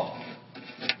 Above all,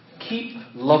 keep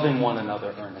loving one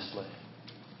another earnestly.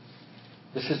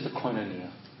 This is the koinonia.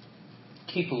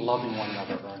 Keep loving one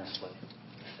another earnestly.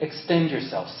 Extend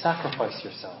yourself, sacrifice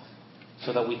yourself,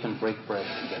 so that we can break bread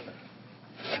together.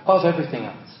 Above everything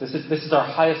else, this is our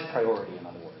highest priority, in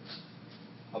other words.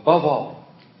 Above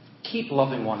all, keep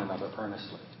loving one another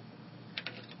earnestly.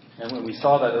 And when we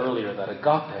saw that earlier, that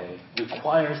agape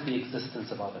requires the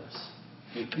existence of others.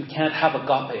 You can't have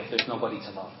agape if there's nobody to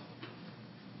love.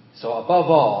 So above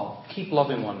all, keep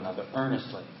loving one another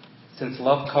earnestly, since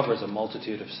love covers a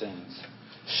multitude of sins.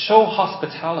 Show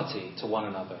hospitality to one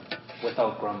another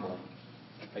without grumbling.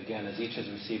 Again, as each has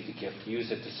received a gift,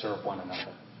 use it to serve one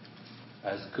another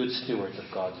as good stewards of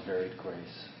God's varied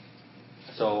grace.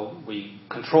 So we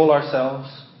control ourselves,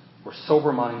 we're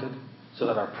sober-minded, so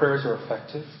that our prayers are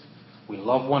effective. We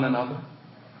love one another,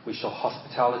 we show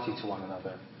hospitality to one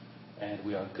another, and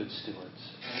we are good stewards.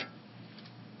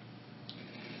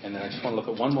 And then I just want to look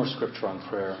at one more scripture on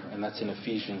prayer, and that's in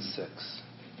Ephesians 6.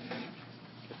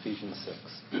 Ephesians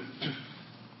 6.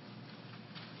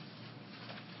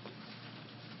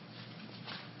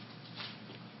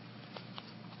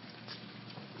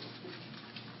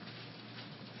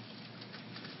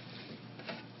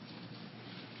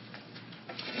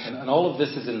 And all of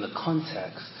this is in the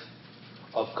context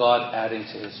of God adding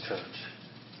to His church.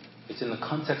 It's in the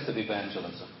context of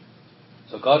evangelism.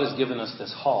 So God has given us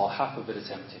this hall, half of it is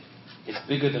empty. It's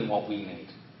bigger than what we need.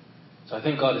 So I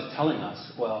think God is telling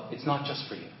us, well, it's not just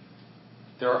for you.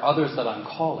 There are others that I'm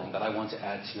calling that I want to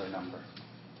add to your number.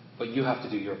 But you have to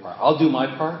do your part. I'll do my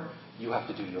part, you have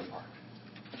to do your part.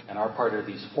 And our part are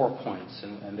these 4 points,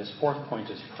 and this fourth point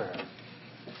is prayer.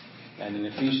 And in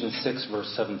Ephesians 6,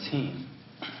 verse 17,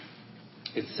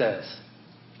 it says,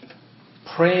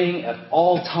 praying at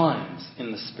all times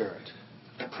in the Spirit.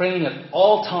 Praying at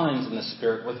all times in the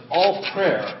Spirit with all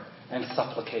prayer and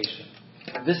supplication.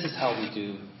 This is how we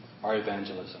do our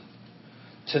evangelism.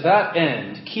 To that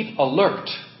end, keep alert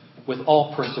with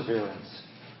all perseverance,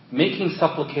 making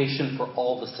supplication for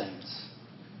all the saints.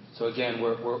 So again,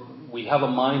 we have a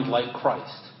mind like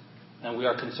Christ, and we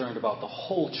are concerned about the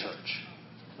whole church.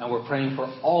 And we're praying for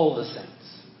all the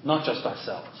saints, not just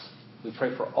ourselves. We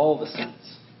pray for all the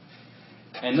saints.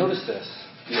 And notice this,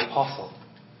 the apostle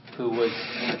who was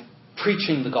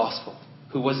preaching the gospel,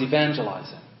 who was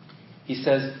evangelizing. He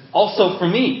says, also for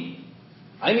me,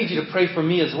 I need you to pray for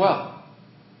me as well,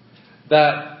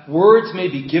 that words may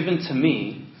be given to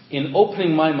me in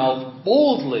opening my mouth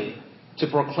boldly to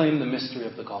proclaim the mystery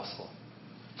of the gospel.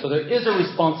 So there is a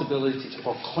responsibility to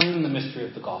proclaim the mystery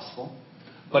of the gospel,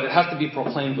 but it has to be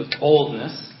proclaimed with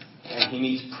boldness, and he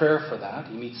needs prayer for that,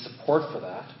 he needs support for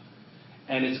that,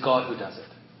 and it's God who does it.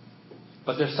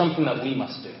 But there's something that we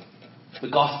must do. The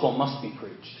gospel must be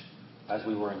preached, as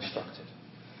we were instructed.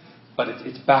 But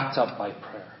it's backed up by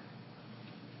prayer.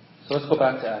 So let's go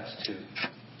back to Acts 2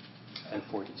 and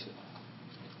 42.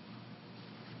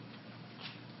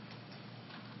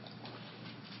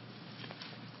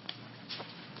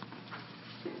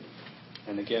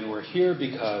 And again, we're here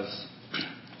because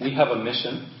we have a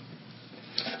mission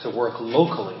to work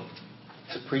locally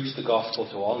to preach the gospel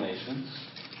to all nations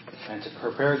and to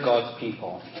prepare God's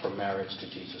people for marriage to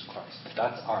Jesus Christ.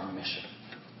 That's our mission.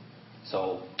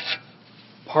 So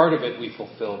part of it we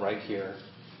fulfill right here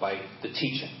by the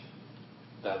teaching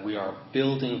that we are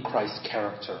building Christ's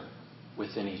character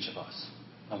within each of us.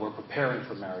 And we're preparing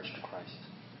for marriage to Christ.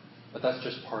 But that's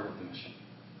just part of the mission.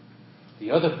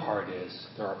 The other part is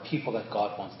there are people that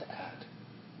God wants to add.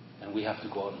 And we have to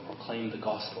go out and proclaim the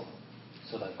gospel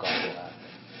so that God will add.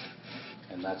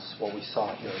 And that's what we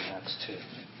saw here in Acts 2.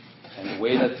 And the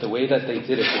way that they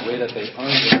did it, the way that they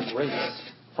earned their grace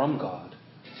from God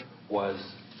was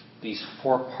these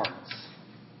 4 parts.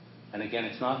 And again,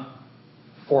 it's not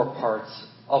 4 parts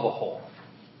of a whole.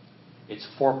 It's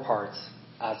 4 parts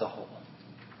as a whole.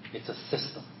 It's a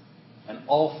system. And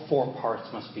all 4 parts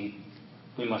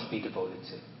we must be devoted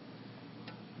to.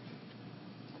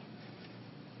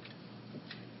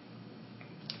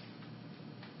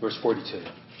 Verse 42.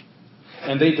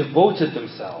 And they devoted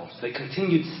themselves, they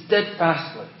continued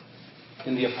steadfastly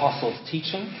in the apostles'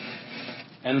 teaching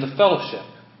and the fellowship,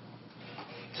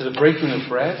 to the breaking of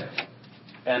bread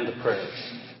and the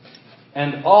prayers.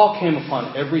 And awe came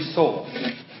upon every soul,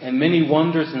 and many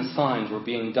wonders and signs were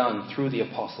being done through the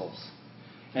apostles.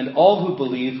 And all who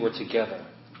believed were together,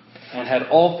 and had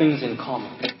all things in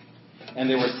common. And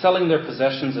they were selling their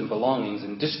possessions and belongings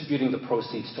and distributing the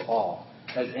proceeds to all,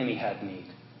 as any had need.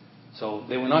 So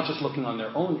they were not just looking on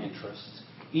their own interests,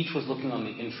 each was looking on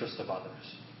the interest of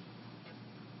others.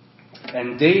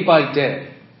 And day by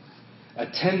day,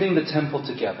 attending the temple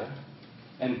together,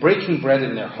 and breaking bread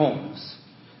in their homes,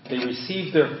 they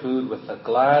received their food with a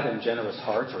glad and generous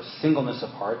heart, or singleness of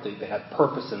heart. They had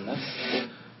purpose in this,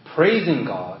 praising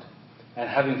God and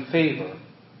having favor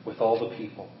with all the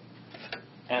people.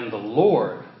 And the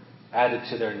Lord added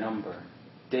to their number,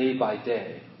 day by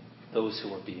day, those who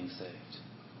were being saved.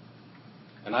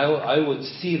 And I would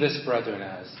see this, brethren,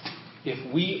 as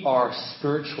if we are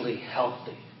spiritually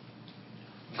healthy,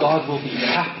 God will be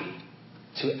happy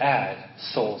to add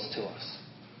souls to us.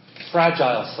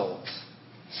 Fragile souls.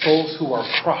 Souls who are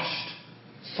crushed.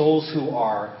 Souls who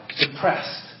are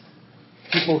depressed.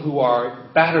 People who are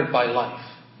battered by life.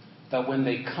 That when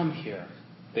they come here,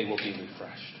 they will be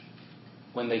refreshed.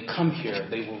 When they come here,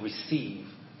 they will receive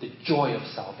the joy of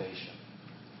salvation.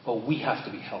 But we have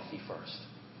to be healthy first.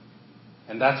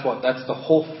 And that's the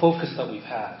whole focus that we've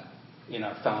had in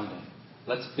our founding.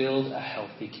 Let's build a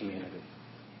healthy community.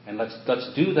 And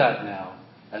let's do that now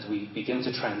as we begin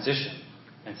to transition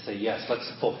and say, yes,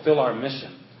 let's fulfill our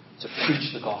mission to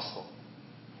preach the gospel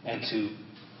and to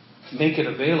make it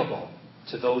available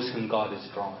to those whom God is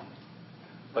drawing.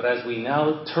 But as we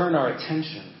now turn our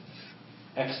attention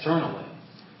externally,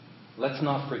 let's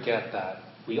not forget that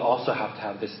we also have to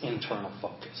have this internal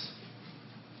focus.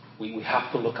 We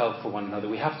have to look out for one another.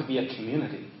 We have to be a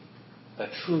community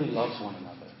that truly loves one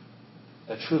another,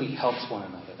 that truly helps one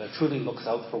another, that truly looks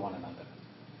out for one another,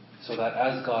 so that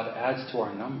as God adds to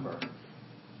our number,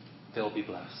 they'll be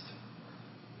blessed.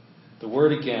 The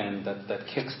word again that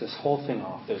kicks this whole thing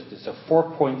off, there's a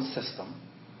 4-point system,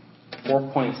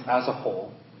 4 points as a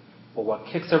whole, but what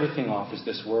kicks everything off is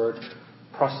this word,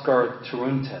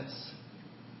 proskarteruntes,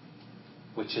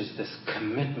 which is this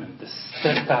commitment, this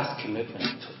steadfast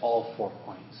commitment to all 4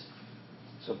 points.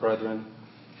 So, brethren,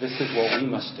 this is what we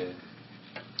must do.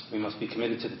 We must be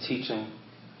committed to the teaching,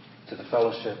 to the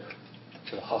fellowship,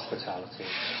 to the hospitality,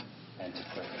 and to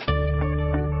prayer.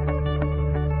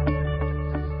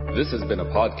 This has been a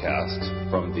podcast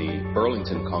from the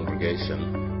Burlington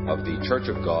congregation of the Church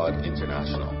of God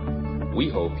International. We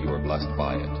hope you are blessed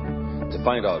by it. To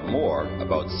find out more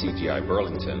about CGI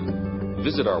Burlington,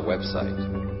 visit our website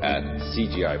at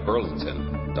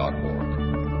cgiburlington.org.